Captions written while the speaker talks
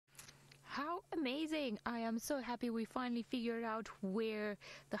Amazing! I am so happy we finally figured out where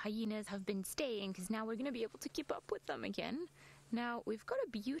the hyenas have been staying, because now we're going to be able to keep up with them again. Now, we've got a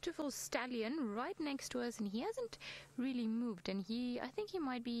beautiful stallion right next to us, and he hasn't really moved, and I think he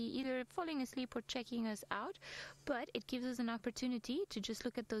might be either falling asleep or checking us out, but it gives us an opportunity to just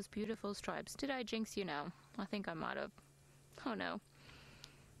look at those beautiful stripes. Did I jinx you now? I think I might have. Oh no.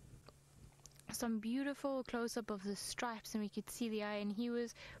 Some beautiful close-up of the stripes, and we could see the eye, and he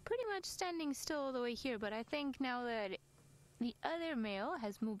was pretty much standing still all the way here, but I think now that the other male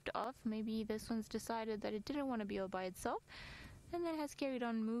has moved off, maybe this one's decided that it didn't want to be all by itself, and then has carried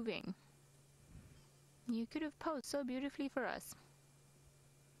on moving. You could have posed so beautifully for us.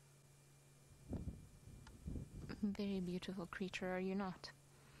 Very beautiful creature, are you not?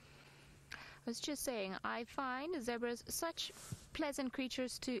 I was just saying, I find zebras such pleasant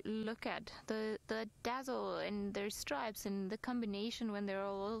creatures to look at. The dazzle and their stripes and the combination when they're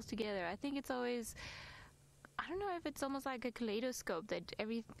all together. I think it's always, I don't know if it's almost like a kaleidoscope, that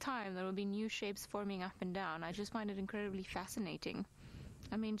every time there will be new shapes forming up and down. I just find it incredibly fascinating.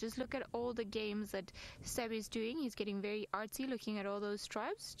 I mean, just look at all the games that Seb is doing. He's getting very artsy looking at all those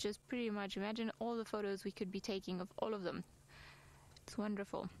stripes. Just pretty much imagine all the photos we could be taking of all of them. It's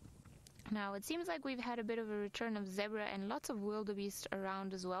wonderful. Now, it seems like we've had a bit of a return of zebra and lots of wildebeest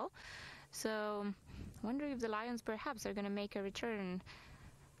around as well. So, I wonder if the lions perhaps are going to make a return.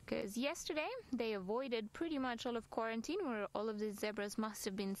 Because yesterday, they avoided pretty much all of quarantine, where all of the zebras must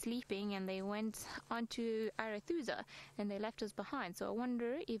have been sleeping, and they went onto Arathusa, and they left us behind. So I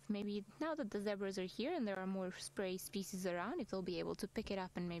wonder if maybe now that the zebras are here and there are more prey species around, if they'll be able to pick it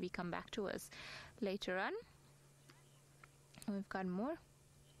up and maybe come back to us later on. We've got more.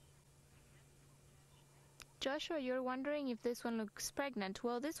 Joshua, you're wondering if this one looks pregnant.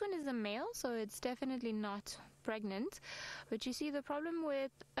 Well, this one is a male, so it's definitely not pregnant. But you see, the problem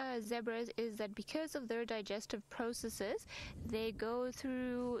with zebras is that because of their digestive processes, they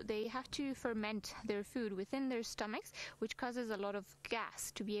have to ferment their food within their stomachs, which causes a lot of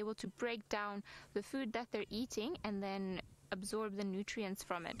gas to be able to break down the food that they're eating and then absorb the nutrients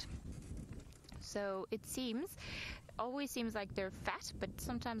from it. So it always seems like they're fat, but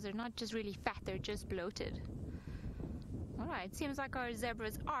sometimes they're not just really fat, they're just bloated. Alright, seems like our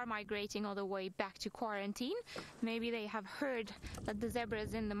zebras are migrating all the way back to quarantine. Maybe they have heard that the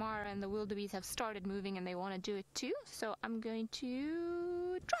zebras in the Mara and the wildebeest have started moving and they want to do it too. So I'm going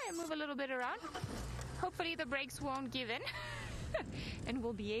to try and move a little bit around. Hopefully the brakes won't give in and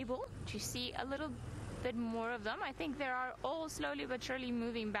we'll be able to see a little bit more of them. I think they are all slowly but surely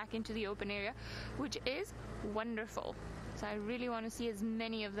moving back into the open area, which is wonderful. So I really want to see as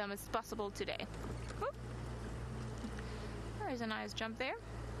many of them as possible today. Whoop. There's a nice jump there.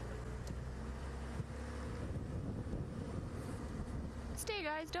 Stay,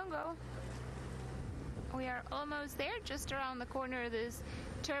 guys, don't go. We are almost there, just around the corner of this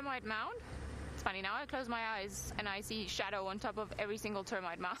termite mound. It's funny, now I close my eyes and I see shadow on top of every single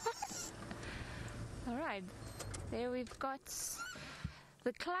termite mound. Alright, there we've got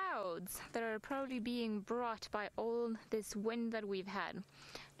the clouds that are probably being brought by all this wind that we've had.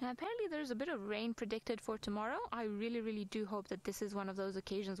 Now apparently there's a bit of rain predicted for tomorrow. I really do hope that this is one of those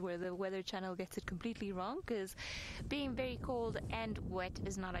occasions where the Weather Channel gets it completely wrong, because being very cold and wet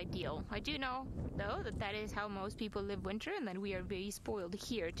is not ideal. I do know, though, that is how most people live winter, and that we are very spoiled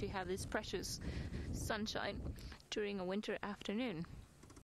here to have this precious sunshine during a winter afternoon.